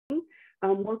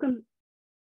Welcome.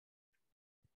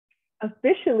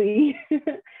 Officially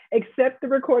accept the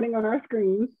recording on our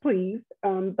screens, please.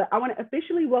 But I want to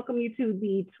officially welcome you to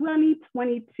the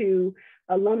 2022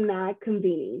 Alumni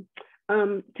Convening.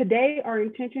 Today, our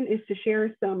intention is to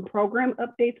share some program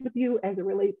updates with you as it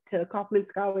relates to Kauffman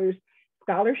Scholars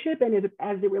Scholarship and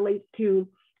as it relates to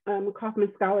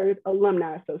Kauffman Scholars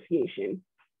Alumni Association.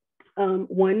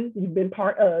 One you've been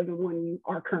part of and one you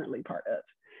are currently part of.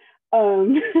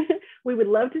 We would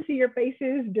love to see your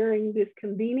faces during this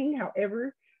convening.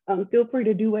 However, feel free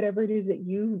to do whatever it is that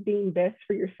you deem best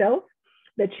for yourself.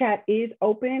 The chat is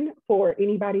open for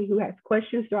anybody who has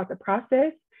questions throughout the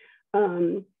process.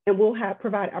 And we'll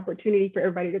provide opportunity for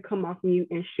everybody to come off mute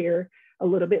and share a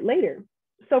little bit later.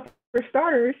 So for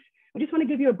starters, I just want to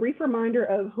give you a brief reminder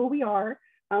of who we are.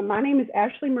 My name is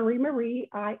Ashley Marie.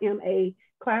 I am a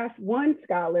Class 1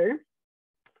 scholar.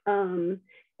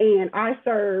 And I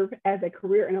serve as a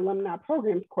career and alumni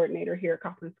programs coordinator here at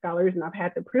Kauffman Scholars, and I've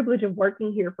had the privilege of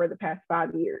working here for the past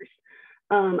 5 years.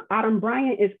 Autumn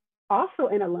Bryant is also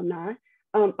an alumni.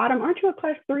 Autumn, aren't you a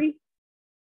Class 3?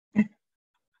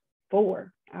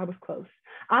 4, I was close.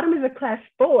 Autumn is a Class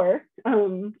 4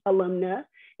 alumna,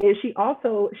 and she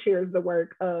also shares the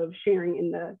work of sharing in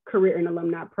the career and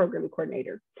alumni program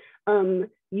coordinator.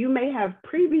 You may have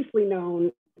previously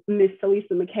known Miss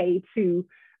Celisa McKay to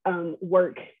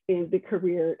work in the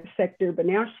career sector, but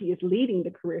now she is leading the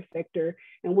career sector,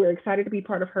 and we're excited to be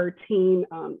part of her team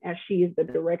as she is the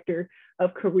director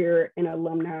of career and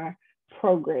alumni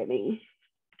programming.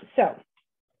 So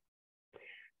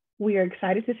we are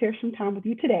excited to share some time with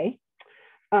you today.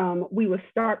 We will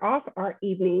start off our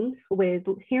evening with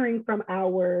hearing from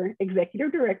our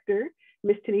executive director,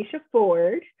 Ms. Tanisha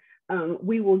Ford.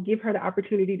 We will give her the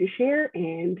opportunity to share,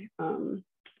 and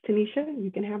Tanisha,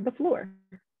 you can have the floor.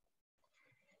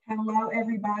 Hello,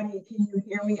 everybody. Can you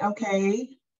hear me okay?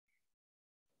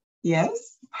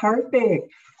 Yes,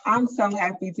 perfect. I'm so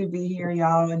happy to be here,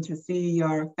 y'all, and to see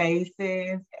your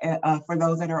faces. For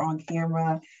those that are on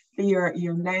camera, see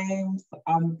your names.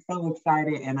 I'm so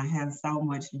excited, and I have so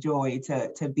much joy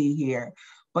to be here.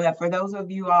 But for those of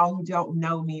you all who don't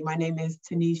know me, my name is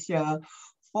Tanisha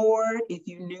Ford. If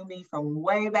you knew me from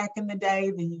way back in the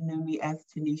day, then you knew me as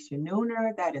Tanisha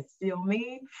Nooner. That is still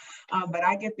me. But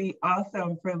I get the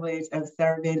awesome privilege of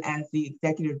serving as the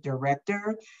executive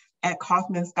director at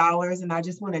Kauffman Scholars. And I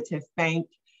just wanted to thank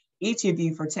each of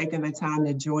you for taking the time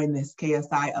to join this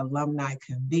KSI Alumni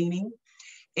Convening.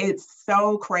 It's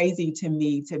so crazy to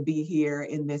me to be here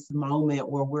in this moment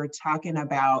where we're talking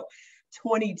about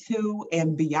 22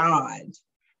 and beyond.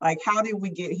 Like, how did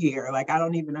we get here? Like, I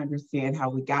don't even understand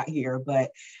how we got here, but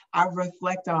I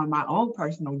reflect on my own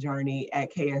personal journey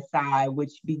at KSI,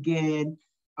 which began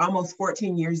almost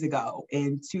 14 years ago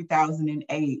in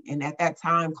 2008. And at that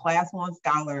time, Class 1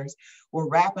 scholars were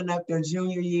wrapping up their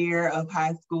junior year of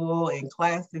high school, and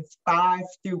classes 5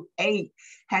 through 8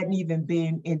 hadn't even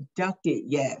been inducted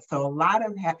yet. So a lot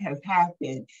has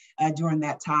happened during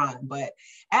that time. But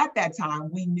at that time,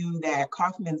 we knew that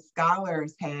Kauffman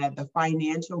Scholars had the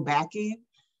financial backing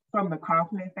from the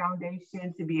Kauffman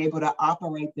Foundation to be able to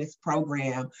operate this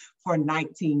program for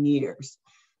 19 years.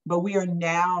 But we are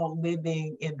now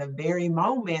living in the very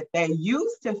moment that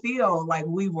used to feel like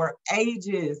we were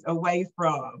ages away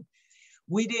from.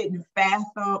 We didn't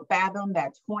fathom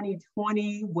that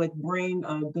 2020 would bring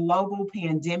a global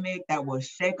pandemic that will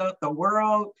shake up the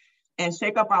world and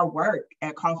shake up our work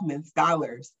at Kauffman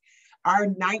Scholars. Our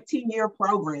 19-year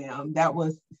program that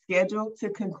was scheduled to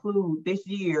conclude this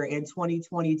year in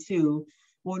 2022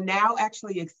 will now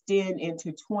actually extend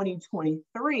into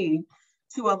 2023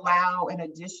 to allow an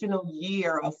additional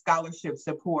year of scholarship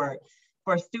support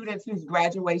for students whose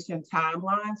graduation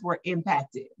timelines were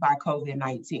impacted by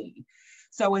COVID-19.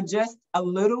 So in just a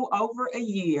little over a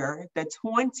year, the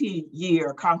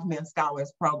 20-year Kauffman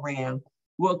Scholars Program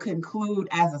will conclude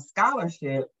as a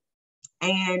scholarship.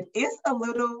 And it's a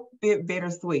little bit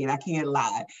bittersweet, I can't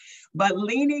lie. But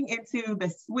leaning into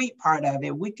the sweet part of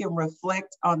it, we can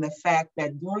reflect on the fact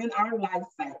that during our life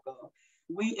cycle,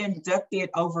 we inducted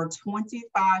over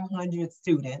 2,500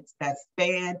 students that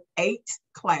spanned 8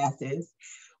 classes.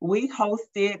 We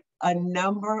hosted a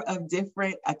number of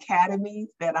different academies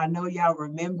that I know y'all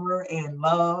remember and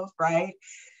love, right?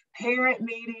 Parent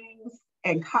meetings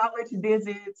and college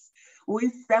visits. We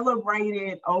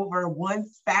celebrated over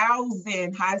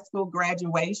 1,000 high school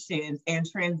graduations and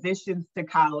transitions to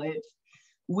college.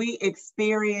 We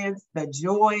experienced the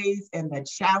joys and the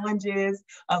challenges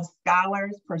of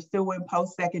scholars pursuing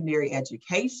post-secondary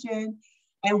education.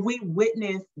 And we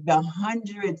witnessed the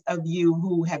hundreds of you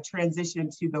who have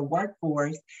transitioned to the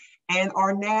workforce and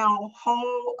are now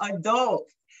whole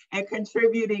adults and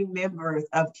contributing members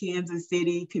of Kansas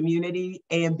City community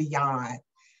and beyond.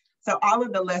 So all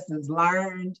of the lessons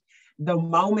learned, the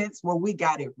moments where we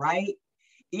got it right,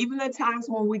 even the times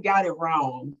when we got it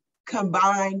wrong,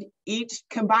 combined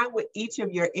with each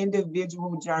of your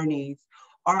individual journeys,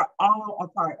 are all a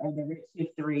part of the rich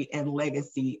history and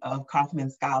legacy of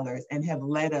Kauffman Scholars and have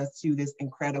led us to this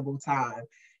incredible time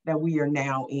that we are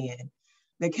now in.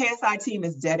 The KSI team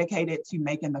is dedicated to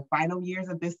making the final years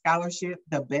of this scholarship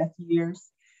the best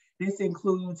years. This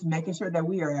includes making sure that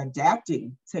we are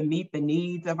adapting to meet the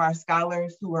needs of our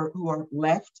scholars who are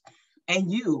left,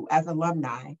 and you as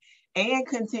alumni, and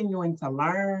continuing to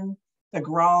learn, to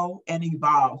grow, and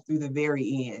evolve through the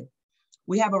very end.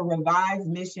 We have a revised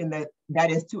mission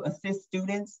that is to assist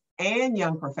students and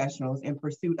young professionals in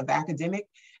pursuit of academic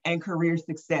and career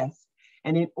success.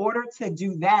 And in order to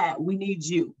do that, we need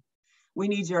you. We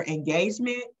need your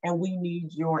engagement and we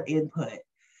need your input.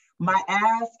 My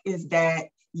ask is that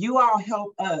you all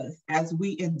help us as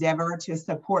we endeavor to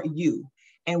support you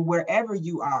and wherever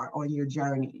you are on your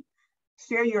journey.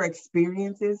 Share your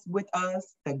experiences with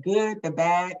us, the good, the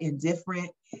bad, indifferent.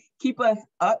 Keep us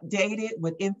updated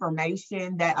with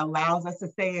information that allows us to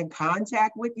stay in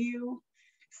contact with you.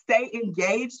 Stay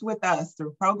engaged with us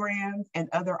through programs and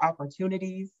other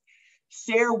opportunities.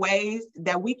 Share ways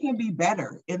that we can be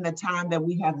better in the time that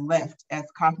we have left as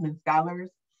Kauffman Scholars.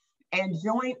 And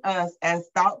join us as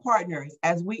thought partners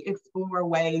as we explore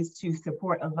ways to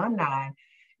support alumni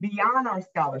beyond our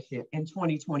scholarship in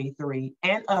 2023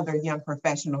 and other young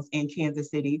professionals in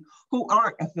Kansas City who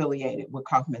aren't affiliated with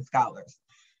Kauffman Scholars.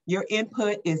 Your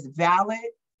input is valid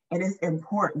and it's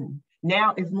important.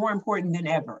 Now it's more important than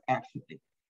ever, actually.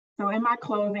 So in my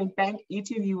closing, thank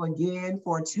each of you again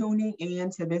for tuning in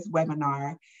to this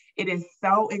webinar. It is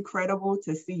so incredible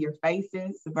to see your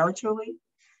faces virtually.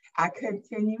 I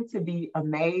continue to be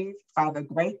amazed by the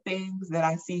great things that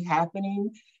I see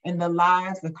happening in the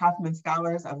lives of Kauffman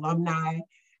Scholars alumni.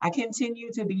 I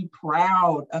continue to be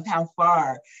proud of how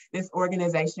far this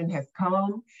organization has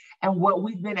come and what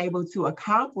we've been able to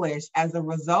accomplish as a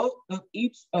result of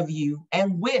each of you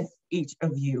and with each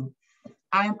of you.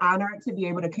 I am honored to be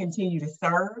able to continue to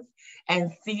serve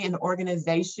and see an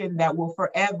organization that will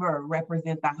forever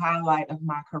represent the highlight of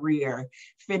my career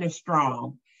finish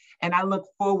strong. And I look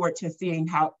forward to seeing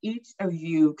how each of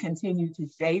you continue to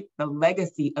shape the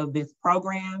legacy of this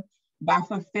program by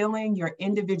fulfilling your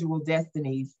individual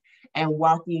destinies and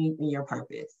walking in your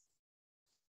purpose.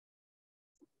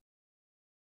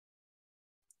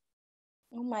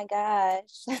 Oh my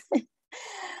gosh.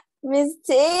 Ms.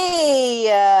 T,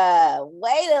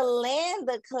 way to land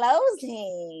the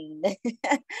closing.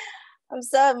 I'm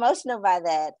so emotional by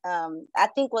that. I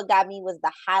think what got me was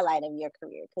the highlight of your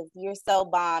career because you're so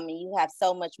bomb and you have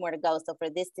so much more to go. So for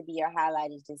this to be your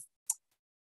highlight is just,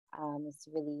 it's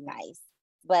really nice.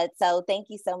 But so thank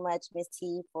you so much, Ms.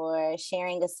 T, for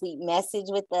sharing a sweet message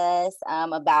with us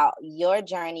about your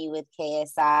journey with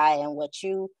KSI and what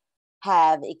you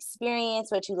have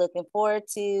experienced, what you're looking forward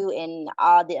to, and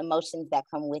all the emotions that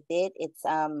come with it.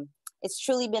 It's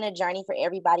truly been a journey for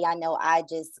everybody. I know I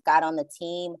just got on the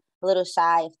team a little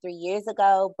shy of 3 years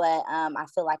ago, but I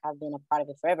feel like I've been a part of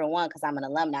it forever. One, because I'm an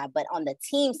alumni, but on the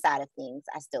team side of things,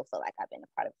 I still feel like I've been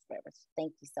a part of it forever. So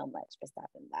thank you so much for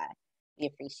stopping by. We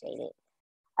appreciate it.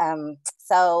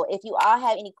 So if you all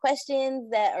have any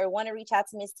questions that or want to reach out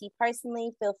to Ms. T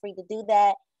personally, feel free to do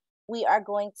that. We are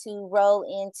going to roll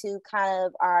into kind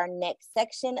of our next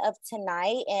section of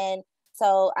tonight. And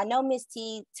so I know Ms.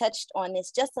 T touched on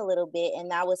this just a little bit,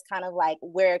 and that was kind of like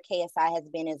where KSI has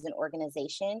been as an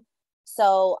organization.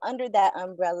 So under that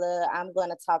umbrella, I'm going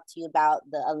to talk to you about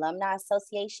the Alumni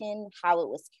Association, how it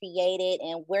was created,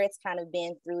 and where it's kind of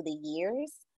been through the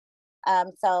years.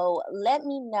 So let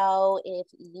me know if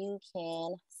you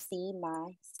can see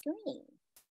my screen.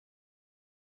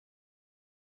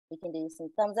 We can do some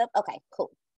thumbs up. Okay,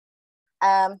 cool.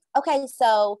 Okay,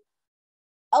 so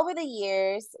over the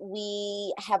years,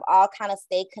 we have all kind of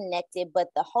stayed connected, but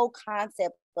the whole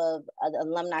concept of the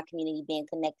alumni community being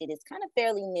connected is kind of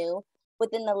fairly new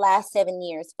within the last 7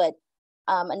 years. But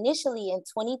initially in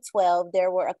 2012, there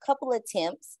were a couple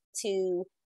attempts to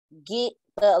get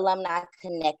the alumni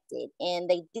connected. And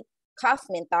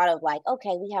Kauffman thought of like,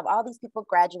 okay, we have all these people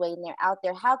graduating, they're out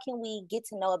there. How can we get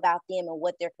to know about them and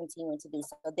what they're continuing to do?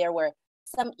 So there were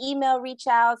some email reach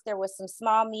outs, there were some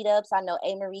small meetups. I know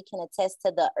A-Marie can attest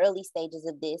to the early stages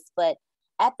of this, but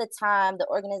at the time, the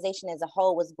organization as a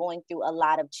whole was going through a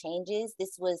lot of changes.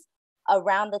 This was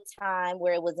around the time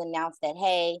where it was announced that,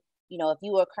 hey, you know, if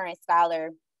you were a current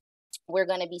scholar, we're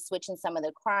going to be switching some of the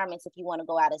requirements if you want to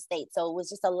go out of state. So it was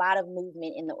just a lot of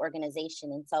movement in the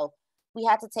organization. And so we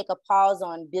had to take a pause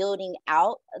on building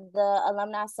out the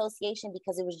Alumni Association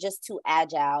because it was just too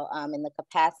agile, and the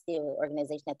capacity of the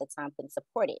organization at the time couldn't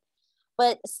support it.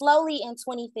 But slowly in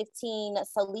 2015,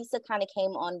 so Lisa kind of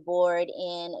came on board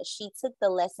and she took the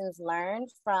lessons learned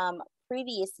from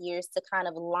previous years to kind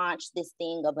of launch this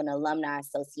thing of an alumni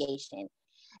association.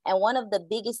 And one of the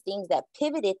biggest things that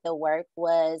pivoted the work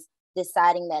was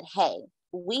deciding that, hey,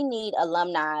 we need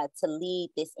alumni to lead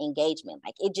this engagement.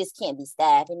 Like, it just can't be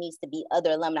staff. It needs to be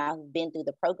other alumni who've been through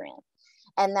the program.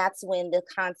 And that's when the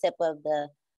concept of the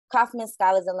Kauffman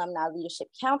Scholars Alumni Leadership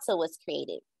Council was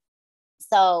created.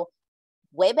 So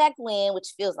way back when,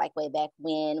 which feels like way back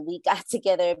when, we got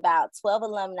together about 12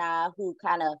 alumni who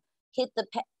kind of hit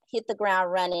the ground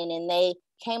running, and they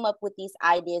came up with these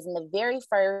ideas. And the very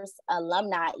first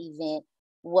alumni event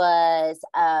was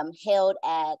held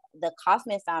at the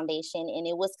Kauffman Foundation, and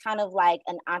it was kind of like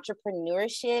an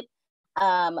entrepreneurship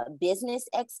business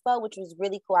expo, which was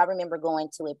really cool. I remember going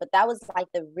to it, but that was like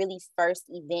the really first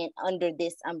event under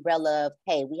this umbrella of,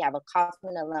 hey, we have a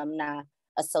Kauffman Alumni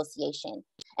Association.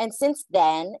 And since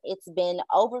then, it's been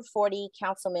over 40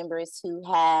 council members who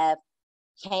have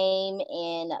came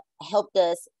and helped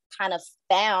us kind of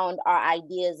found our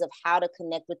ideas of how to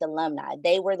connect with alumni.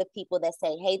 They were the people that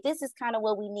say, hey, this is kind of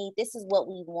what we need. This is what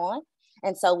we want.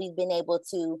 And so we've been able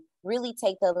to really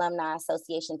take the Alumni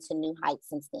Association to new heights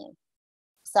since then.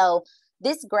 So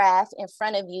this graph in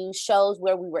front of you shows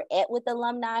where we were at with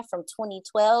alumni from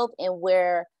 2012 and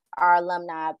where our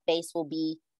alumni base will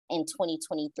be in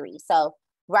 2023. So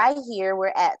right here,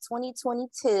 we're at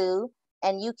 2022,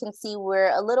 and you can see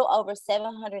we're a little over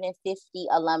 750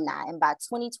 alumni. And by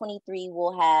 2023,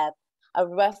 we'll have a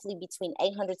roughly between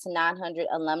 800 to 900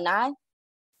 alumni.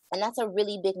 And that's a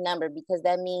really big number because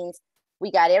that means we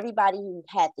got everybody who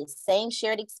had the same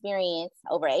shared experience,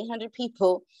 over 800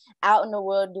 people out in the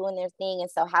world doing their thing. And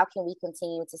so how can we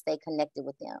continue to stay connected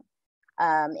with them?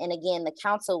 And again, the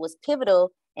council was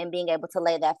pivotal in being able to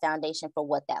lay that foundation for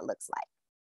what that looks like.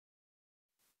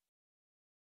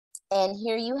 And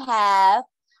here you have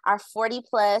our 40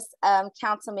 plus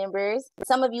council members.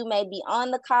 Some of you may be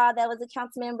on the call that was a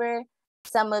council member.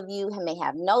 Some of you may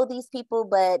have know these people,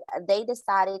 but they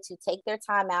decided to take their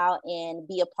time out and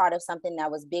be a part of something that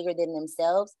was bigger than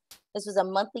themselves. This was a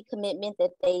monthly commitment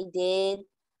that they did.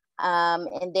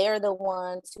 And they're the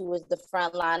ones who was the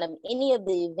front line of any of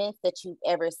the events that you've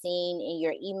ever seen in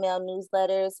your email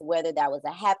newsletters, whether that was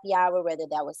a happy hour, whether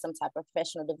that was some type of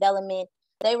professional development.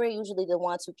 They were usually the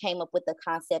ones who came up with the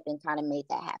concept and kind of made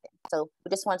that happen. So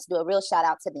we just wanted to do a real shout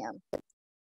out to them.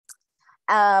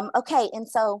 Okay, and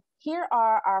so here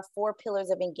are our 4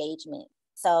 pillars of engagement.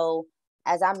 So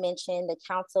as I mentioned, the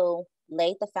council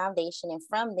laid the foundation, and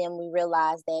from them, we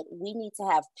realized that we need to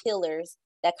have pillars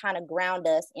that kind of ground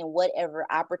us in whatever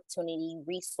opportunity,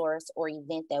 resource, or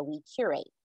event that we curate.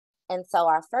 And so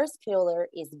our first pillar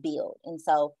is build. And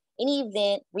so any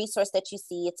event, resource that you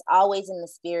see, it's always in the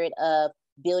spirit of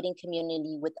building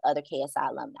community with other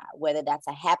KSI alumni, whether that's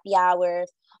a happy hour,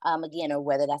 again, or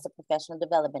whether that's a professional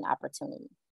development opportunity.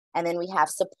 And then we have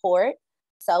support.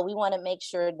 So we want to make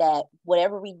sure that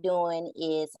whatever we're doing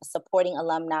is supporting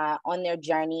alumni on their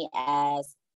journey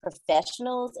as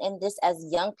professionals and just as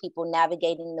young people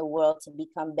navigating the world to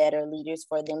become better leaders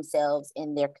for themselves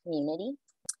in their community.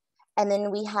 And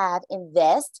then we have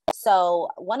invest. So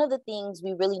one of the things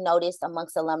we really noticed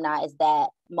amongst alumni is that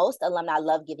most alumni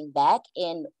love giving back,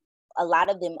 and a lot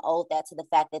of them owe that to the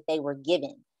fact that they were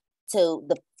given through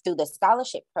the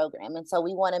scholarship program. And so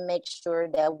we want to make sure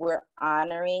that we're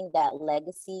honoring that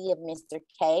legacy of Mr.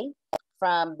 K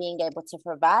from being able to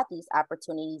provide these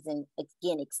opportunities and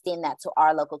again, extend that to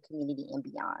our local community and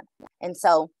beyond. And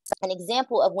so an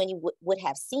example of when you would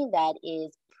have seen that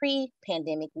is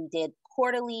pre-pandemic, we did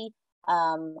quarterly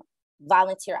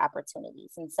volunteer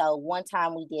opportunities. And so one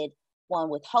time we did one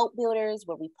with Hope Builders,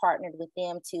 where we partnered with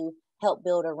them to help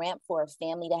build a ramp for a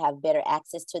family to have better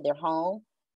access to their home.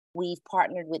 We've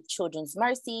partnered with Children's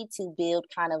Mercy to build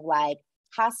kind of like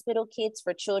hospital kits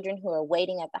for children who are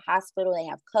waiting at the hospital. They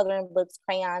have coloring books,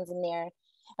 crayons in there.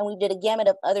 And we did a gamut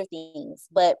of other things.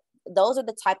 But those are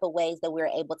the type of ways that we're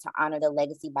able to honor the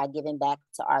legacy by giving back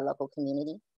to our local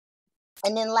community.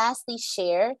 And then lastly,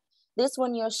 share. This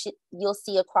one you'll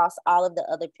see across all of the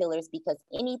other pillars, because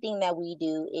anything that we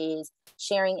do is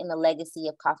sharing in the legacy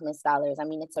of Kauffman Scholars. I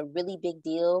mean, it's a really big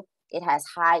deal. It has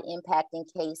high impact in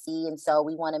KC. And so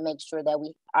we want to make sure that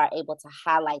we are able to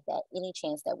highlight that any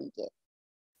chance that we get.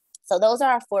 So those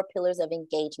are our 4 pillars of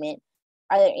engagement.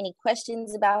 Are there any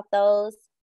questions about those?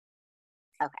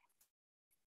 Okay.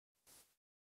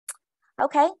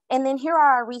 Okay, and then here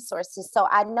are our resources. So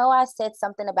I know I said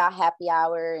something about happy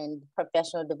hour and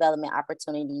professional development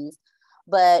opportunities,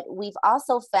 but we've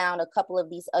also found a couple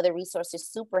of these other resources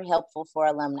super helpful for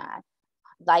alumni,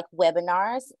 like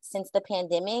webinars. Since the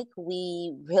pandemic,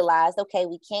 we realized, okay,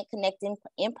 we can't connect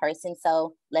in person,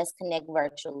 so let's connect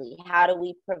virtually. How do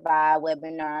we provide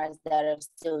webinars that are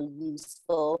still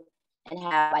useful and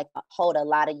have hold a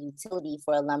lot of utility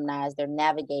for alumni as they're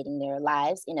navigating their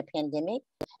lives in a pandemic?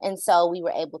 And so we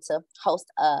were able to host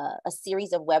a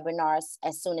series of webinars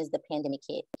as soon as the pandemic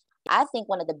hit. I think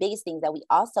one of the biggest things that we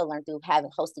also learned through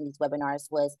hosting these webinars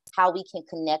was how we can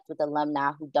connect with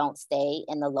alumni who don't stay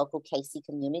in the local KC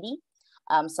community.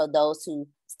 So those who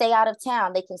stay out of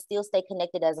town, they can still stay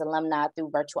connected as alumni through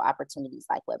virtual opportunities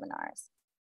like webinars.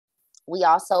 We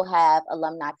also have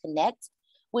Alumni Connect,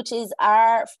 which is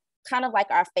our kind of like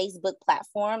our Facebook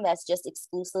platform that's just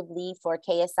exclusively for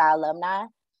KSI alumni.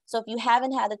 So if you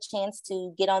haven't had a chance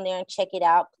to get on there and check it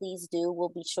out, please do. We'll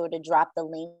be sure to drop the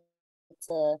link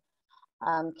to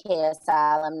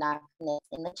KSI Alumni Connect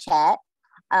in the chat.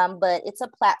 But it's a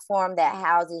platform that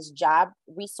houses job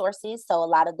resources. So a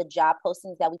lot of the job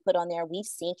postings that we put on there, we've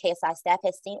seen, KSI staff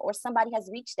has seen, or somebody has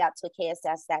reached out to a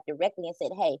KSI staff directly and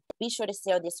said, hey, be sure to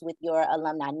share this with your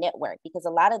alumni network, because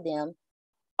a lot of them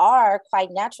are quite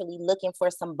naturally looking for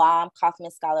some bomb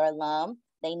Kauffman Scholar alum.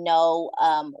 They know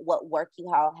what work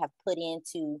you all have put in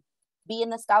to be in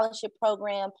the scholarship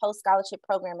program, post-scholarship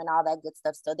program, and all that good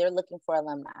stuff. So they're looking for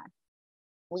alumni.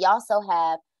 We also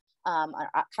have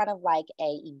kind of like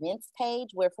a events page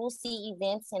where if we'll see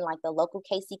events in like the local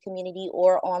KC community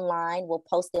or online, we'll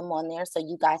post them on there so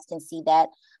you guys can see that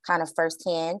kind of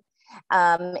firsthand.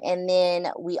 And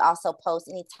then we also post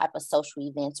any type of social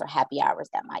events or happy hours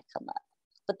that might come up.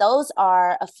 But those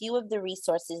are a few of the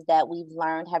resources that we've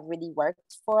learned have really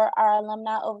worked for our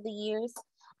alumni over the years.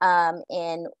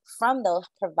 And from those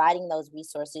providing those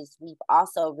resources, we've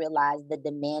also realized the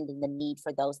demand and the need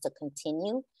for those to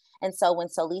continue. And so when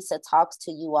Solisa talks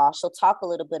to you all, she'll talk a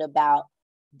little bit about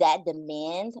that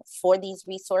demand for these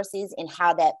resources and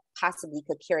how that possibly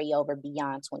could carry over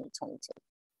beyond 2022.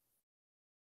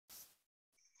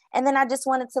 And then I just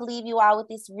wanted to leave you all with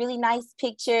this really nice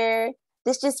picture.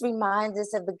 This just reminds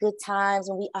us of the good times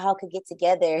when we all could get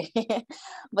together.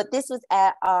 But this was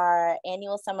at our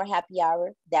annual summer happy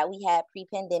hour that we had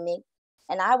pre-pandemic.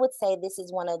 And I would say this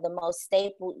is one of the most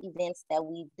staple events that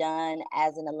we've done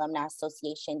as an alumni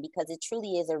association, because it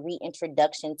truly is a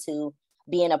reintroduction to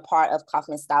being a part of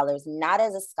Kauffman Scholars, not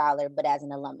as a scholar, but as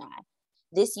an alumni.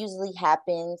 This usually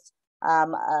happens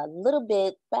a little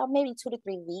bit, about maybe 2 to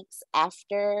 3 weeks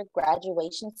after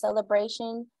graduation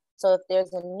celebration. So if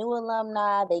there's a new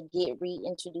alumni, they get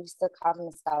reintroduced to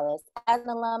Kauffman Scholars. As an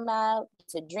alumni,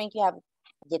 to drink,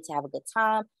 get to have a good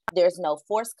time. There's no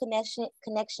forced connection.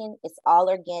 It's all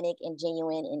organic and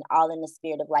genuine and all in the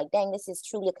spirit of like, dang, this is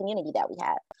truly a community that we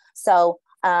have. So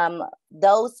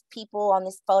those people on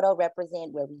this photo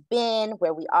represent where we've been,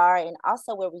 where we are, and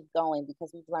also where we're going,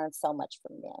 because we've learned so much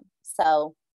from them.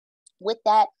 So with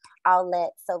that, I'll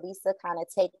let Solisa kind of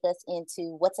take us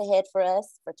into what's ahead for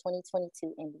us for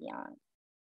 2022 and beyond.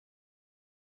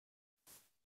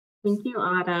 Thank you,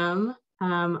 Autumn.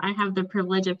 I have the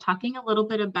privilege of talking a little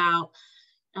bit about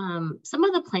some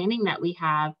of the planning that we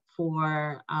have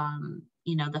for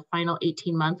the final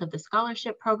 18 months of the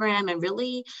scholarship program, and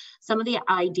really some of the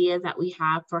ideas that we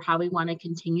have for how we want to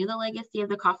continue the legacy of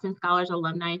the Kauffman Scholars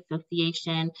Alumni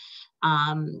Association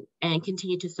and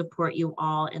continue to support you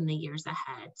all in the years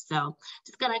ahead. So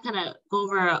just gonna kind of go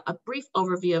over a brief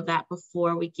overview of that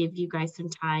before we give you guys some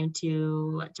time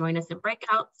to join us in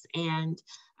breakouts and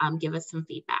give us some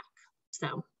feedback.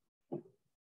 So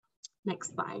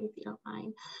next slide, if you don't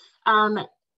mind.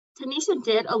 Tanisha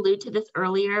did allude to this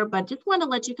earlier, but just want to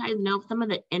let you guys know some of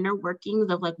the inner workings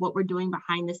of like what we're doing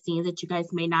behind the scenes that you guys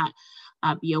may not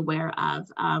be aware of.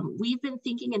 We've been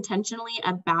thinking intentionally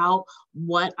about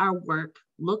what our work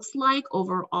looks like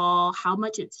overall, how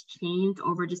much it's changed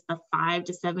over just the 5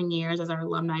 to 7 years as our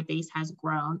alumni base has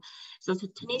grown. So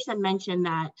Tanisha mentioned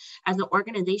that as an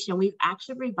organization, we've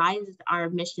actually revised our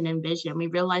mission and vision. We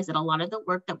realized that a lot of the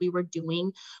work that we were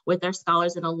doing with our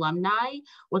scholars and alumni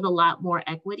was a lot more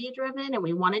equity driven, and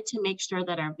we wanted to make sure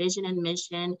that our vision and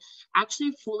mission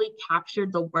actually fully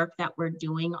captured the work that we're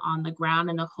doing on the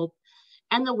ground and the hope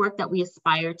and the work that we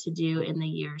aspire to do in the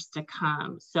years to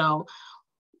come. So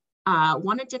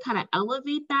wanted to kind of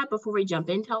elevate that before we jump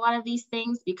into a lot of these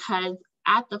things, because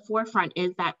at the forefront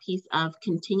is that piece of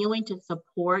continuing to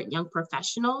support young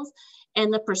professionals in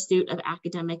the pursuit of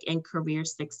academic and career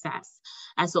success.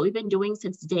 So what we've been doing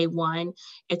since day one.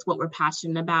 It's what we're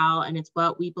passionate about, and it's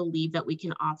what we believe that we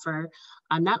can offer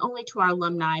not only to our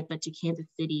alumni, but to Kansas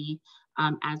City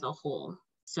as a whole.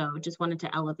 So just wanted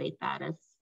to elevate that as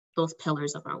those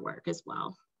pillars of our work as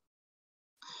well.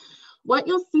 What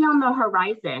you'll see on the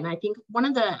horizon, I think one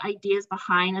of the ideas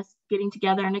behind us getting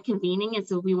together and convening is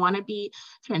that we want to be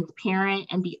transparent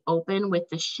and be open with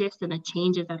the shifts and the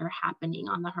changes that are happening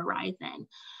on the horizon.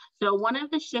 So one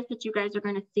of the shifts that you guys are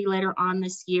going to see later on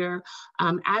this year,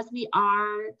 as we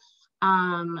are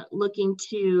looking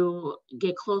to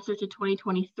get closer to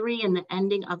 2023 and the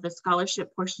ending of the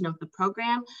scholarship portion of the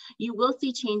program, you will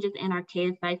see changes in our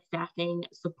KSI staffing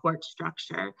support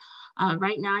structure.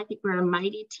 Right now, I think we're a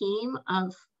mighty team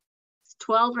of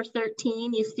 12 or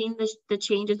 13. You've seen the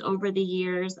changes over the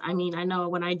years. I mean, I know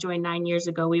when I joined 9 years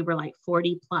ago, we were like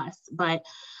 40 plus, but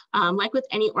like with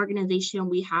any organization,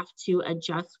 we have to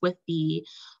adjust with the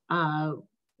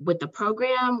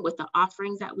program, with the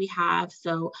offerings that we have.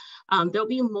 So there'll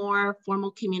be more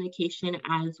formal communication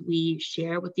as we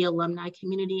share with the alumni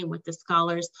community and with the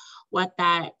scholars what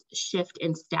that shift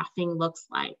in staffing looks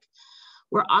like.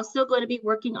 We're also going to be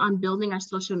working on building our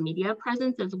social media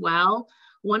presence as well.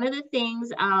 One of the things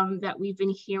that we've been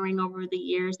hearing over the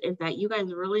years is that you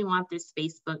guys really want this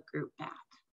Facebook group back.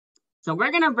 So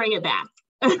we're going to bring it back.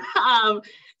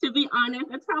 To be honest,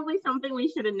 it's probably something we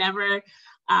should have never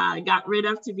got rid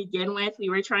of to begin with. We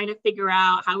were trying to figure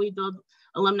out how we build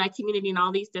alumni community in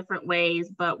all these different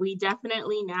ways, but we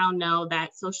definitely now know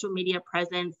that social media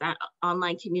presence, that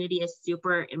online community is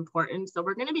super important. So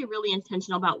we're going to be really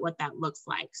intentional about what that looks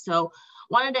like. So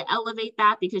wanted to elevate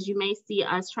that because you may see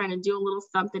us trying to do a little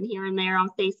something here and there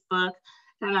on Facebook,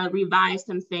 kind of revise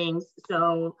some things.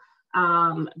 So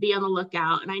be on the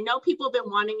lookout. And I know people have been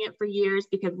wanting it for years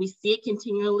because we see it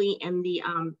continually in the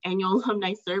annual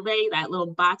alumni survey, that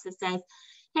little box that says,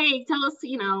 hey, tell us,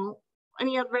 you know,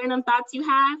 any other random thoughts you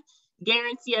have.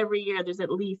 Guarantee every year there's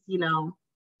at least, you know,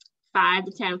 5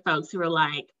 to 10 folks who are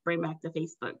like, bring back the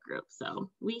Facebook group. So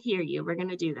we hear you, we're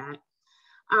gonna do that.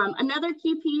 Another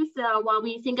key piece, while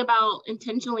we think about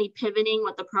intentionally pivoting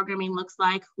what the programming looks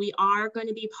like, we are going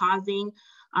to be pausing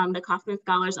the Kauffman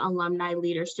Scholars Alumni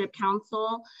Leadership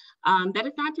Council. That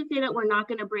is not to say that we're not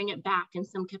going to bring it back in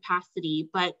some capacity,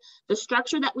 but the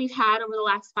structure that we've had over the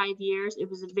last 5 years, it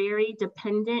was very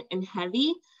dependent and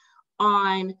heavy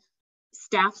on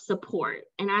staff support.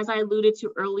 And as I alluded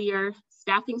to earlier,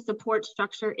 staffing support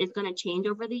structure is going to change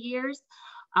over the years.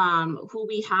 Who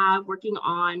we have working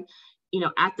on, you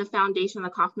know, at the foundation, the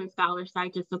Kauffman Scholar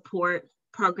side to support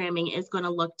programming is going to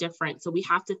look different. So we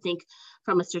have to think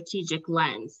from a strategic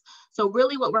lens. So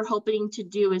really what we're hoping to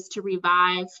do is to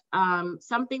revive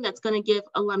something that's going to give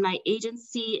alumni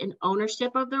agency and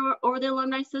ownership of the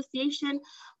Alumni Association,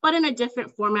 but in a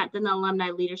different format than the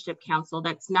Alumni Leadership Council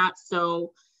that's not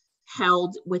so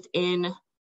held within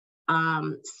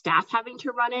staff having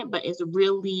to run it, but is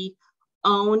really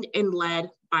owned and led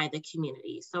by the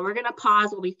community. So we're going to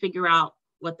pause while we figure out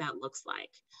what that looks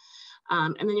like.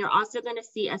 And then you're also going to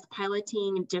see us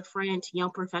piloting different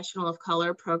young professional of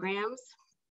color programs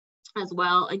as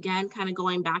well. Again, kind of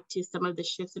going back to some of the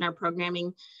shifts in our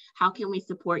programming. How can we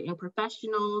support young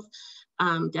professionals?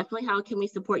 Definitely how can we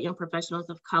support young professionals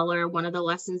of color? One of the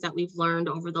lessons that we've learned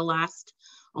over the last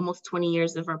almost 20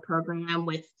 years of our program,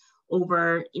 with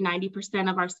over 90%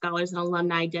 of our scholars and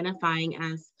alumni identifying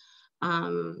as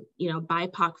you know,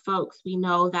 BIPOC folks, we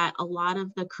know that a lot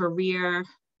of the career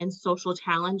and social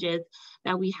challenges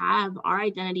that we have are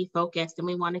identity focused, and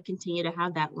we want to continue to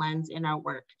have that lens in our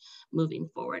work moving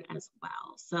forward as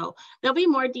well. So there'll be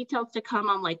more details to come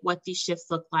on like what these shifts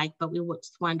look like, but we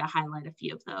just wanted to highlight a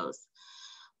few of those.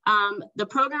 The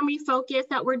program refocus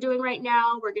that we're doing right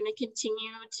now, we're going to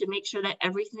continue to make sure that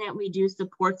everything that we do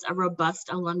supports a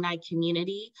robust alumni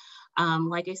community.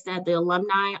 Like I said, the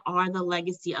alumni are the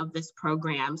legacy of this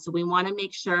program. So we want to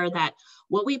make sure that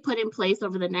what we put in place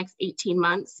over the next 18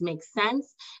 months makes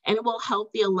sense, and it will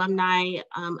help the Alumni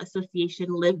Association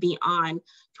live beyond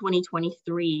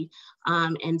 2023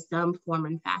 in some form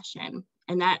and fashion.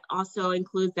 And that also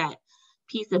includes that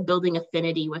piece of building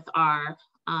affinity with our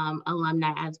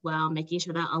alumni as well, making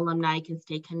sure that alumni can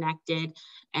stay connected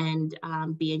and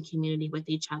be in community with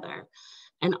each other.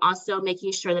 And also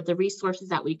making sure that the resources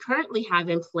that we currently have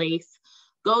in place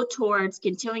go towards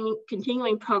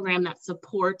continuing program that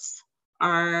supports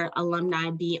our alumni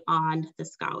beyond the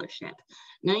scholarship.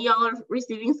 None of y'all are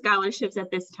receiving scholarships at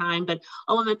this time, but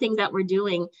all of the things that we're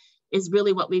doing is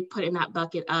really what we've put in that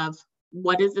bucket of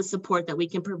what is the support that we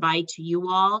can provide to you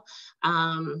all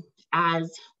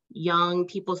as young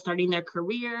people starting their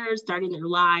careers, starting their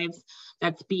lives,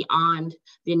 that's beyond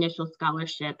the initial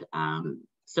scholarship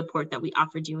support that we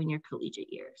offered you in your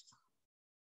collegiate years.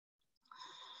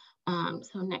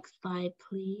 So next slide,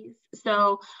 please.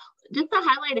 So just to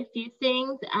highlight a few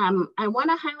things, I want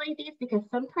to highlight these because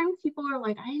sometimes people are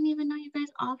like, I didn't even know you guys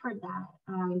offered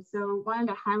that. So wanted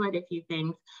to highlight a few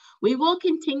things. We will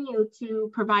continue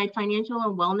to provide financial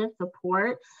and wellness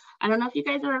support. I don't know if you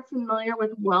guys are familiar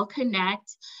with Well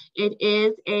Connect. It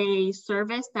is a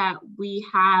service that we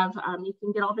have. You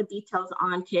can get all the details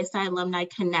on KSI Alumni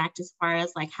Connect as far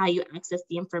as like how you access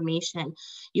the information.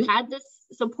 You had this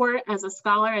support as a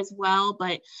scholar as well,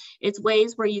 but it's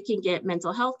ways where you can get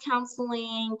mental health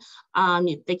counseling.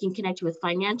 They can connect you with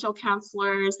financial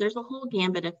counselors. There's a whole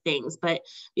gambit of things, but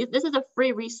this is a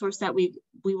free resource that we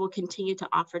will continue to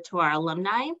offer to our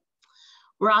alumni.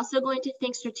 We're also going to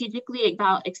think strategically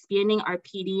about expanding our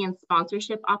PD and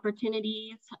sponsorship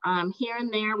opportunities. Here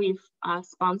and there, we've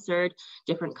sponsored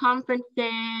different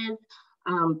conferences,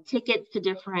 tickets to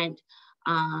different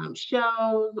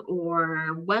shows or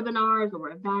webinars or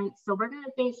events. So we're going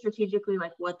to think strategically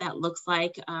like what that looks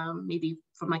like, maybe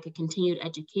from like a continued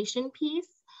education piece.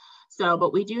 So,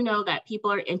 but we do know that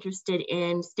people are interested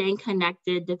in staying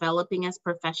connected, developing as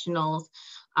professionals,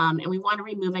 and we want to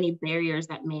remove any barriers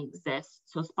that may exist.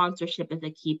 So sponsorship is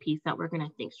a key piece that we're going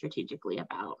to think strategically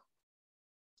about.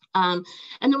 And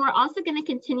then we're also going to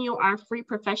continue our free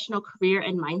professional career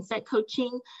and mindset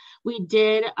coaching. We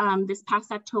did this past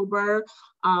October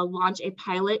launch a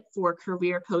pilot for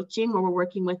career coaching where we're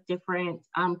working with different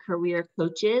career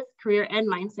coaches, career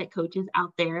and mindset coaches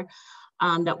out there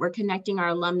that we're connecting our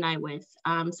alumni with.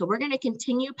 So we're going to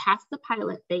continue past the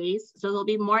pilot phase. So there'll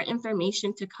be more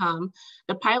information to come.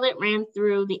 The pilot ran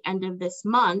through the end of this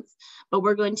month, but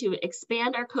we're going to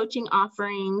expand our coaching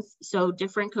offerings. So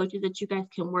different coaches that you guys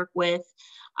can work with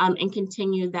and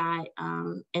continue that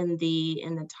in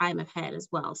the time ahead as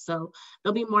well. So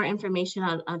there'll be more information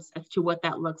on as to what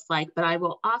that looks like, but I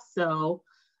will also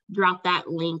drop that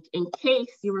link in case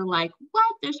you were like,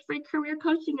 what, there's free career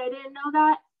coaching? I didn't know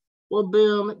that. Well,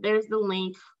 boom, there's the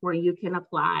link where you can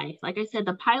apply. Like I said,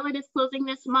 the pilot is closing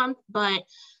this month, but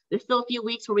there's still a few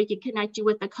weeks where we can connect you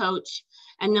with the coach.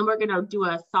 And then we're gonna do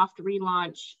a soft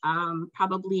relaunch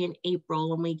probably in April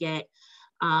when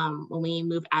we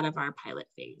move out of our pilot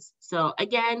phase. So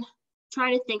again,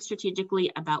 trying to think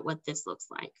strategically about what this looks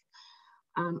like.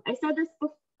 I said this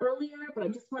earlier, but I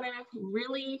just wanna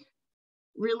really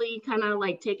kind of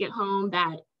like take it home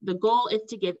that the goal is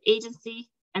to give agency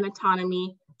and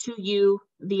autonomy to you,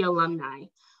 the alumni,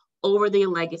 over the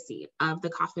legacy of the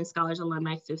Kauffman Scholars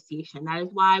Alumni Association. That is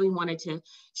why we wanted to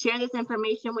share this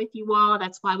information with you all.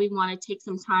 That's why we want to take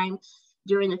some time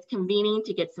during this convening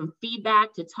to get some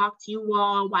feedback, to talk to you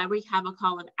all, why we have a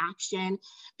call of action,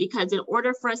 because in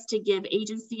order for us to give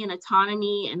agency and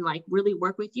autonomy and like really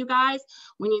work with you guys,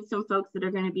 we need some folks that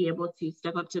are going to be able to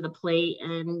step up to the plate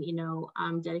and, you know,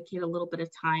 dedicate a little bit of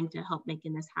time to help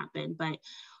making this happen. But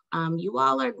you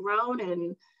all are grown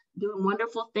and doing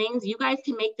wonderful things. You guys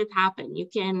can make this happen. You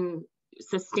can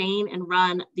sustain and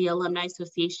run the Alumni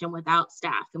Association without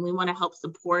staff. And we want to help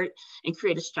support and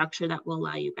create a structure that will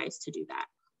allow you guys to do that.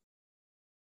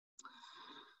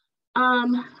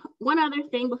 One other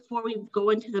thing before we go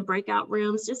into the breakout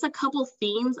rooms, just a couple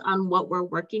themes on what we're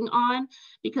working on,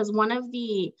 because one of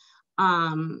the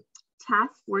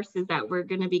task forces that we're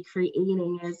going to be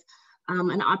creating is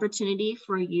an opportunity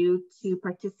for you to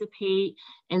participate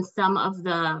in some of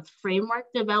the framework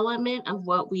development of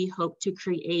what we hope to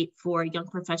create for young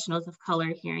professionals of color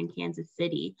here in Kansas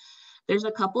City. There's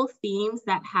a couple of themes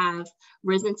that have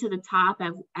risen to the top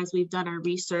as we've done our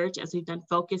research, as we've done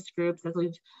focus groups, as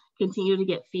we've continued to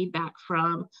get feedback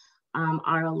from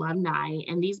our alumni.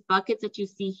 And these buckets that you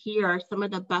see here are some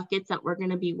of the buckets that we're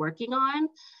going to be working on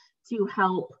to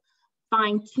help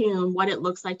fine-tune what it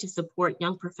looks like to support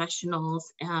young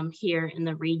professionals here in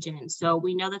the region. So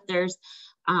we know that there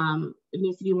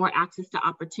needs to be more access to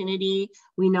opportunity.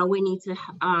 We know we need to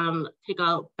take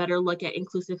a better look at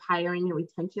inclusive hiring and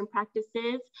retention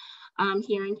practices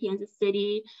here in Kansas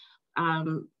City,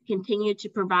 continue to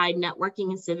provide networking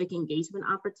and civic engagement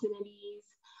opportunities,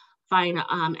 find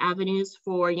avenues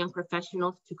for young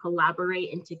professionals to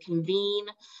collaborate and to convene.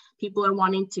 People are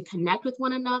wanting to connect with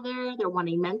one another. They're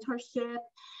wanting mentorship.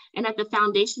 And at the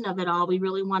foundation of it all, we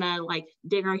really want to like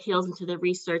dig our heels into the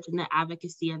research and the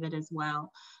advocacy of it as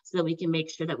well, so that we can make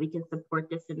sure that we can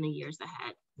support this in the years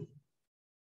ahead.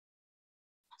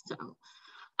 So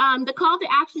the call to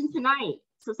action tonight.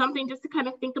 So something just to kind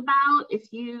of think about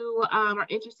if you are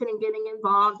interested in getting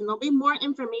involved, and there'll be more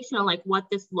information on like what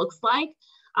this looks like.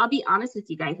 I'll be honest with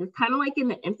you guys, it's kind of like in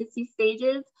the infancy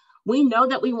stages. We know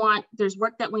that there's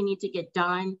work that we need to get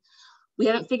done. We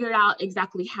haven't figured out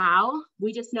exactly how.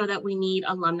 We just know that we need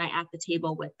alumni at the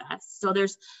table with us. So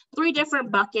there's 3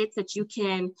 different buckets that you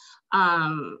can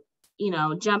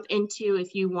jump into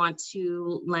if you want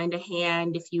to lend a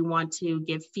hand, if you want to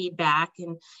give feedback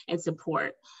and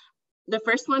support. The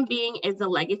first one being is the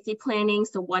legacy planning.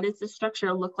 So what does the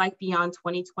structure look like beyond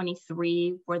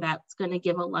 2023, where that's going to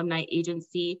give alumni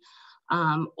agency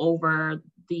over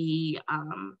the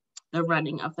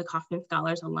running of the Kauffman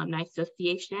Scholars Alumni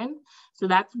Association. So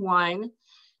that's one.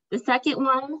 The second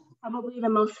one, probably the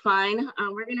most fun,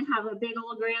 we're going to have a big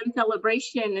old grand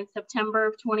celebration in September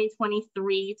of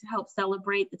 2023 to help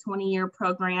celebrate the 20-year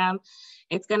program.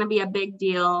 It's going to be a big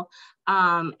deal,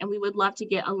 and we would love to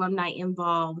get alumni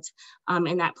involved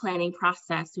in that planning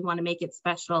process. We want to make it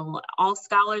special. All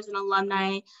scholars and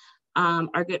alumni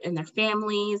are good, and their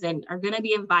families, and are going to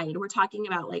be invited. We're talking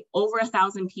about like over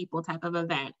 1,000 people type of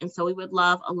event, and so we would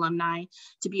love alumni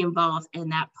to be involved in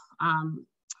that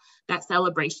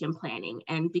celebration planning.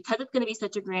 And because it's going to be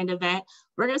such a grand event,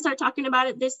 we're going to start talking about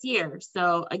it this year.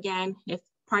 So again, if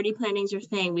party planning is your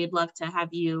thing, we'd love to have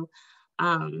you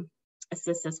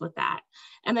assist us with that.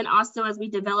 And then also, as we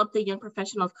develop the Young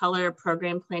Professional of Color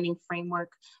program planning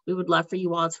framework, we would love for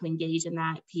you all to engage in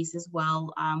that piece as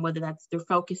well, whether that's through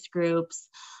focus groups,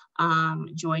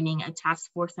 joining a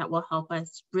task force that will help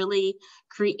us really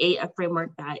create a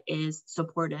framework that is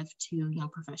supportive to young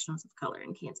professionals of color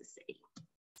in Kansas City.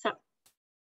 So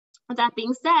with that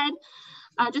being said,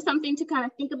 just something to kind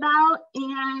of think about.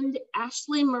 And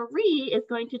Ashley Marie is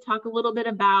going to talk a little bit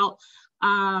about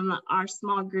our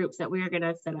small groups that we are going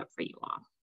to set up for you all.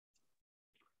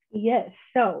 Yes,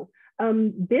 so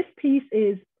this piece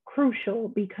is crucial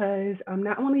because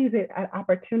not only is it an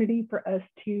opportunity for us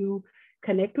to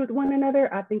connect with one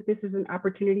another, I think this is an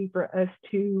opportunity for us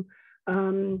to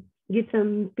get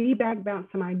some feedback, bounce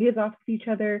some ideas off of each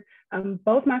other.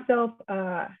 Both myself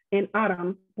and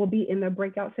Autumn will be in the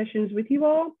breakout sessions with you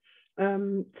all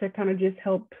to kind of just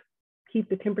help keep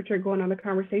the temperature going on the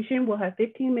conversation. We'll have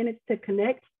 15 minutes to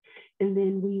connect, and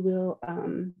then we will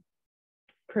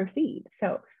proceed.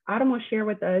 So Autumn will share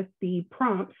with us the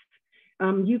prompts.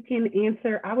 You can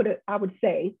answer, I would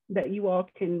say that you all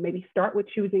can maybe start with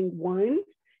choosing one,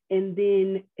 and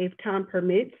then if time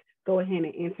permits, go ahead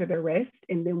and answer the rest,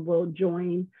 and then we'll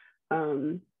join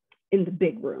in the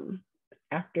big room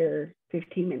after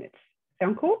 15 minutes.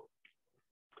 Sound cool?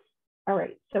 All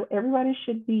right, so everybody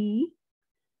should be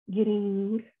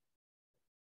getting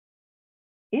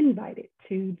invited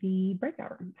to the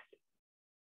breakout rooms.